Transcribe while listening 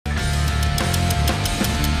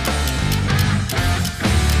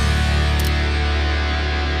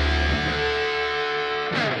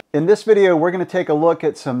In this video, we're going to take a look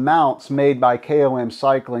at some mounts made by KOM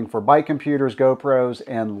Cycling for bike computers, GoPros,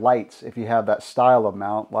 and lights, if you have that style of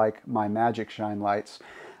mount, like my Magicshine lights.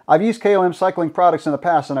 I've used KOM Cycling products in the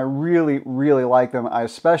past, and I really like them. I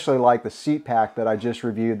especially like the seat pack that I just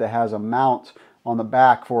reviewed that has a mount on the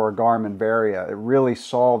back for a Garmin Varia. It really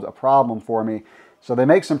solved a problem for me. So they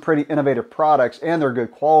make some pretty innovative products, and they're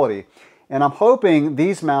good quality. And I'm hoping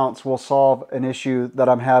these mounts will solve an issue that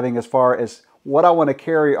I'm having as far as what I want to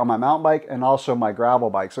carry on my mountain bike and also my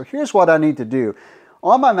gravel bike. So here's what I need to do.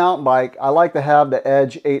 On my mountain bike, I like to have the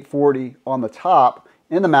Edge 840 on the top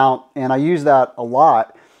in the mount, and I use that a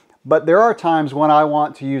lot. But there are times when I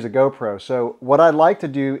want to use a GoPro. So what I'd like to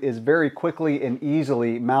do is very quickly and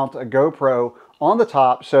easily mount a GoPro on the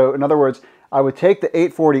top. So in other words, I would take the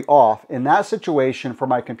 840 off. In that situation, for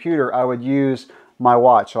my computer, I would use my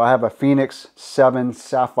watch. So I have a Phoenix 7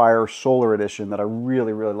 Sapphire Solar Edition that I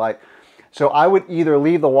really like. So I would either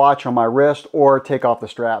leave the watch on my wrist or take off the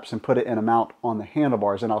straps and put it in a mount on the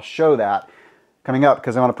handlebars. And I'll show that coming up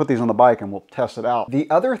because I want to put these on the bike and we'll test it out. The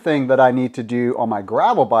other thing that I need to do on my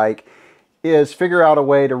gravel bike is figure out a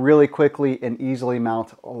way to really quickly and easily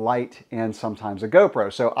mount a light and sometimes a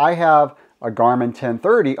GoPro. So I have a Garmin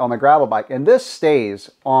 1030 on the gravel bike, and this stays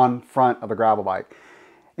on front of the gravel bike.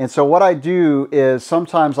 And so what I do is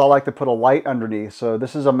sometimes I like to put a light underneath. So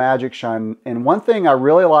this is a Magicshine, and one thing I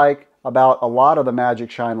really like about a lot of the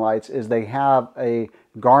Magicshine lights is they have a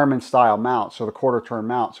Garmin style mount, so the quarter turn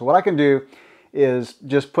mount. So what I can do is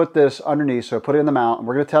just put this underneath, so put it in the mount, and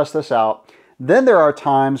we're going to test this out. Then there are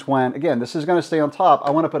times when, again, this is going to stay on top, I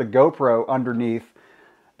want to put a GoPro underneath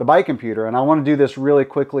the bike computer, and I want to do this really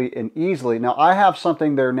quickly and easily. Now I have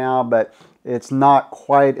something there now, but it's not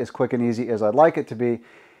quite as quick and easy as I'd like it to be.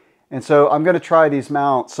 And so I'm going to try these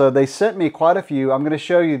mounts. So they sent me quite a few. I'm going to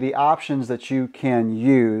show you the options that you can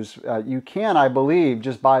use. You can, I believe,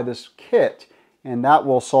 just buy this kit, and that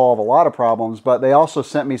will solve a lot of problems. But they also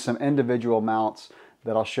sent me some individual mounts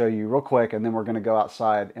that I'll show you real quick, and then we're going to go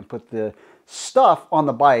outside and put the stuff on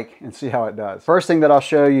the bike and see how it does. First thing that I'll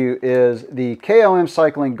show you is the KOM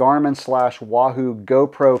Cycling Garmin / Wahoo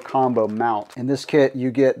GoPro combo mount. In this kit,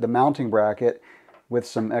 you get the mounting bracket with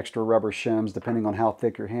some extra rubber shims depending on how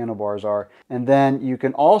thick your handlebars are. And then you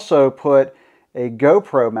can also put a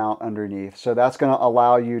GoPro mount underneath. So that's going to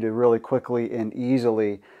allow you to really quickly and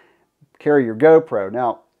easily carry your GoPro.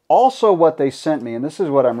 Now, also what they sent me, and this is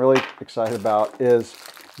what I'm really excited about, is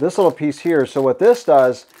this little piece here. So what this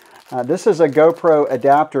does, this is a GoPro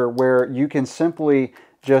adapter where you can simply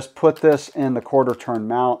just put this in the quarter turn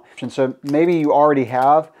mount. And so maybe you already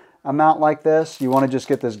have a mount like this, you want to just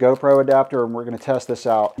get this GoPro adapter, and we're going to test this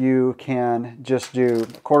out. You can just do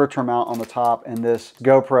a quarter turn mount on the top and this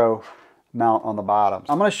GoPro mount on the bottom.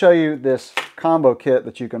 I'm going to show you this combo kit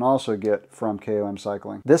that you can also get from KOM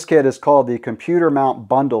Cycling. This kit is called the Computer Mount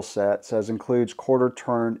Bundle Set. It says includes quarter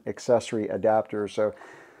turn accessory adapters. So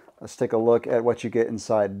let's take a look at what you get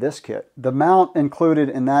inside this kit. The mount included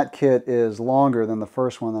in that kit is longer than the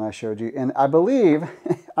first one that I showed you. And I believe,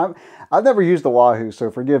 I've never used the Wahoo, so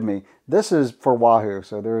forgive me. This is for Wahoo,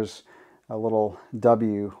 so there's a little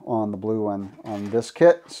W on the blue one on this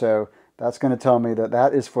kit. So that's going to tell me that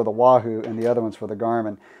that is for the Wahoo and the other one's for the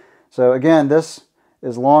Garmin. So again, this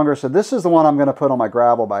is longer. So this is the one I'm going to put on my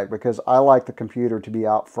gravel bike because I like the computer to be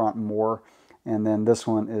out front more. And then this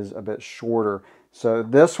one is a bit shorter. So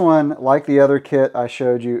this one, like the other kit I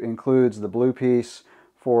showed you, includes the blue piece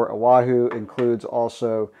for a Wahoo, includes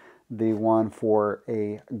also the one for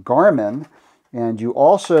a Garmin, and you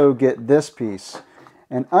also get this piece.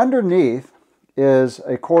 And underneath is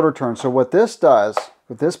a quarter turn. So what this does,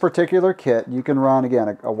 with this particular kit, you can run,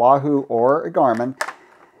 again, a Wahoo or a Garmin,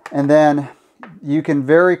 and then you can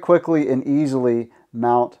very quickly and easily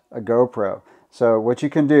mount a GoPro. So what you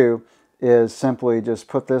can do is simply just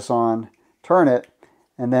put this on, turn it,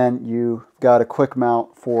 and then you've got a quick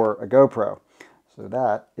mount for a GoPro. So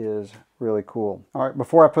that is really cool. All right,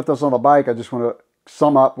 before I put this on the bike, I just want to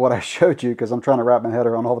sum up what I showed you because I'm trying to wrap my head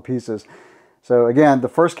around all the pieces. So again, the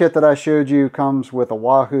first kit that I showed you comes with a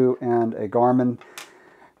Wahoo and a Garmin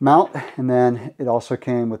mount, and then it also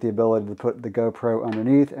came with the ability to put the GoPro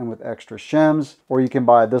underneath and with extra shims, or you can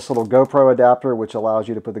buy this little GoPro adapter which allows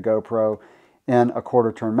you to put the GoPro in a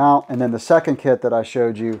quarter turn mount. And then the second kit that I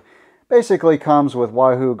showed you basically comes with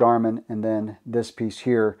Wahoo, Garmin, and then this piece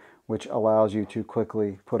here, which allows you to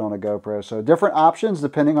quickly put on a GoPro. So different options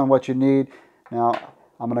depending on what you need. Now,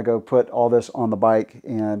 I'm going to go put all this on the bike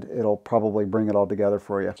and it'll probably bring it all together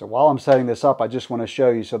for you. So while I'm setting this up, I just want to show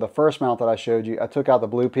you. So the first mount that I showed you, I took out the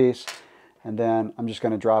blue piece, and then I'm just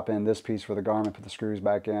going to drop in this piece for the Garmin, put the screws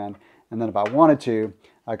back in. And then if I wanted to,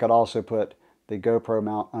 I could also put the GoPro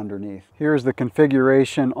mount underneath. Here's the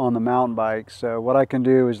configuration on the mountain bike. So what I can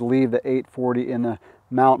do is leave the 840 in the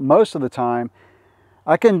mount most of the time.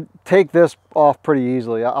 I can take this off pretty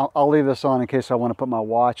easily. I'll leave this on in case I want to put my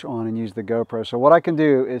watch on and use the GoPro. So what I can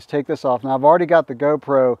do is take this off. Now I've already got the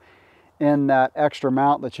GoPro in that extra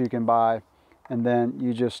mount that you can buy, and then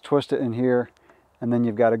you just twist it in here, and then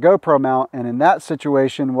you've got a GoPro mount. And in that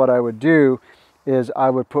situation, what I would do is I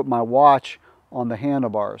would put my watch on the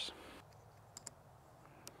handlebars.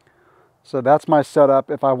 So that's my setup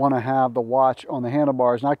if I want to have the watch on the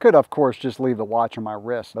handlebars. And I could, of course, just leave the watch on my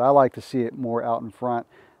wrist, but I like to see it more out in front.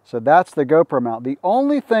 So that's the GoPro mount. The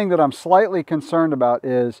only thing that I'm slightly concerned about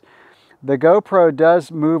is the GoPro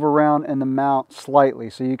does move around in the mount slightly.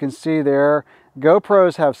 So you can see there,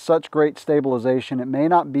 GoPros have such great stabilization, it may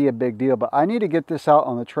not be a big deal, but I need to get this out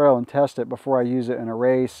on the trail and test it before I use it in a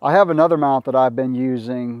race. I have another mount that I've been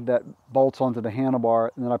using that bolts onto the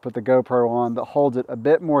handlebar, and then I put the GoPro on that holds it a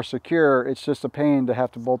bit more secure. It's just a pain to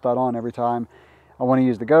have to bolt that on every time I want to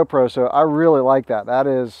use the GoPro, so I really like that. That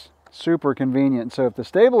is super convenient. So if the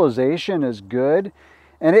stabilization is good,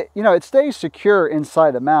 and it stays secure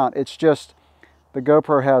inside the mount, it's just the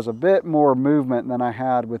GoPro has a bit more movement than I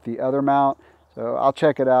had with the other mount. So I'll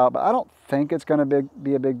check it out, but I don't think it's going to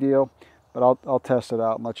be a big deal, but I'll test it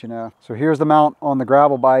out and let you know. So here's the mount on the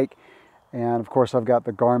gravel bike, and of course I've got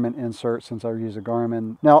the Garmin insert since I use a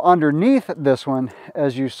Garmin. Now underneath this one,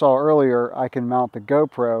 as you saw earlier, I can mount the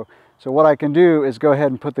GoPro. So what I can do is go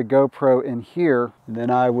ahead and put the GoPro in here, and then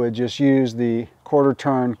I would just use the quarter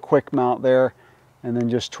turn quick mount there, and then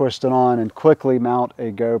just twist it on and quickly mount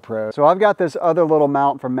a GoPro. So I've got this other little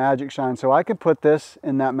mount from Magicshine, so I can put this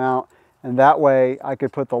in that mount, and that way I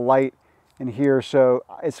could put the light in here. So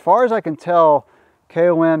as far as I can tell,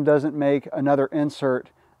 KOM doesn't make another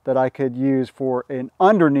insert that I could use for an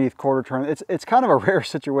underneath quarter turn. It's kind of a rare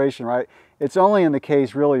situation, right? It's only in the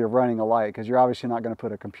case really of running a light, because you're obviously not going to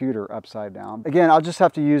put a computer upside down. Again, I'll just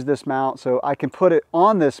have to use this mount, so I can put it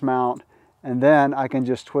on this mount and then I can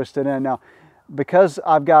just twist it in. Now, because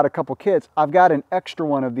I've got a couple kits, I've got an extra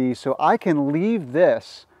one of these, so I can leave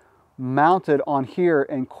this mounted on here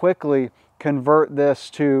and quickly convert this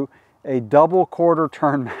to a double quarter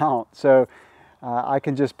turn mount. So I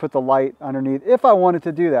can just put the light underneath if I wanted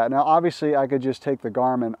to do that. Now obviously I could just take the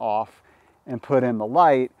Garmin off and put in the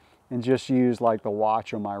light and just use like the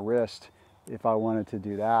watch on my wrist if I wanted to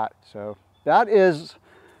do that. So that is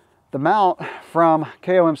the mount from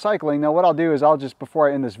KOM Cycling. Now what I'll do is I'll just, before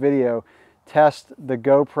I end this video, test the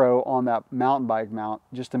GoPro on that mountain bike mount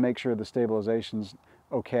just to make sure the stabilization's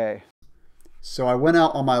okay. So I went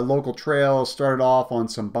out on my local trail, started off on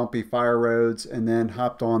some bumpy fire roads, and then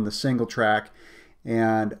hopped on the single track,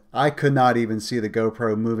 and I could not even see the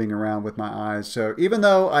GoPro moving around with my eyes. So even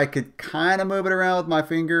though I could kind of move it around with my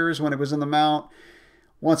fingers when it was in the mount,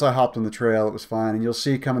 once I hopped on the trail, it was fine. And you'll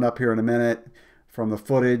see coming up here in a minute from the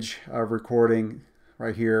footage of recording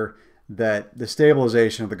right here that the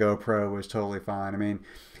stabilization of the GoPro was totally fine. I mean,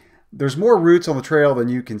 there's more roots on the trail than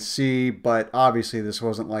you can see, but obviously this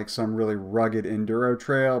wasn't like some really rugged enduro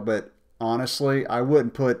trail. But honestly, I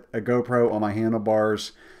wouldn't put a GoPro on my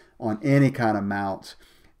handlebars on any kind of mount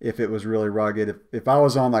if it was really rugged. If I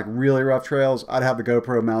was on like really rough trails, I'd have the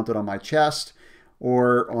GoPro mounted on my chest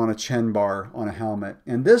or on a chin bar on a helmet.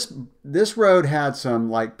 And this road had some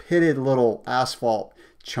like pitted little asphalt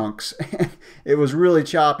chunks. It was really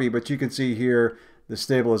choppy, but you can see here the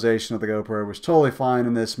stabilization of the GoPro was totally fine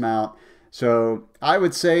in this mount. So I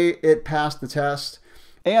would say it passed the test.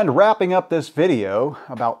 And wrapping up this video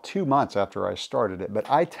about 2 months after I started it, but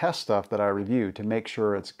I test stuff that I review to make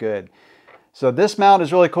sure it's good. So this mount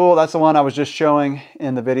is really cool. That's the one I was just showing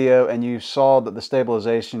in the video, and you saw that the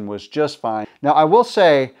stabilization was just fine. Now I will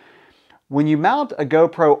say, when you mount a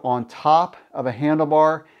GoPro on top of a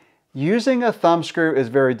handlebar, using a thumb screw is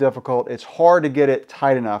very difficult. It's hard to get it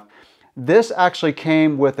tight enough. This actually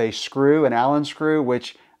came with a screw, an Allen screw,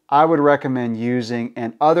 which I would recommend using.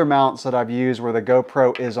 And other mounts that I've used where the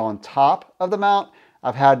GoPro is on top of the mount,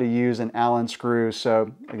 I've had to use an Allen screw.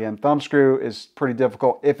 So again, thumb screw is pretty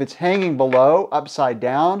difficult. If it's hanging below, upside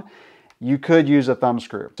down, you could use a thumb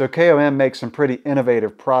screw. So KOM makes some pretty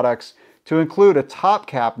innovative products to include a top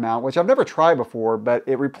cap mount, which I've never tried before, but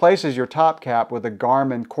it replaces your top cap with a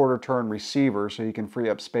Garmin quarter turn receiver so you can free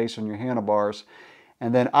up space on your handlebars.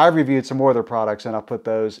 And then I've reviewed some more of their products, and I'll put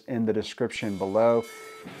those in the description below.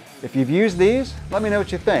 If you've used these, let me know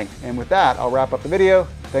what you think. And with that, I'll wrap up the video.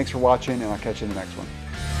 Thanks for watching, and I'll catch you in the next one.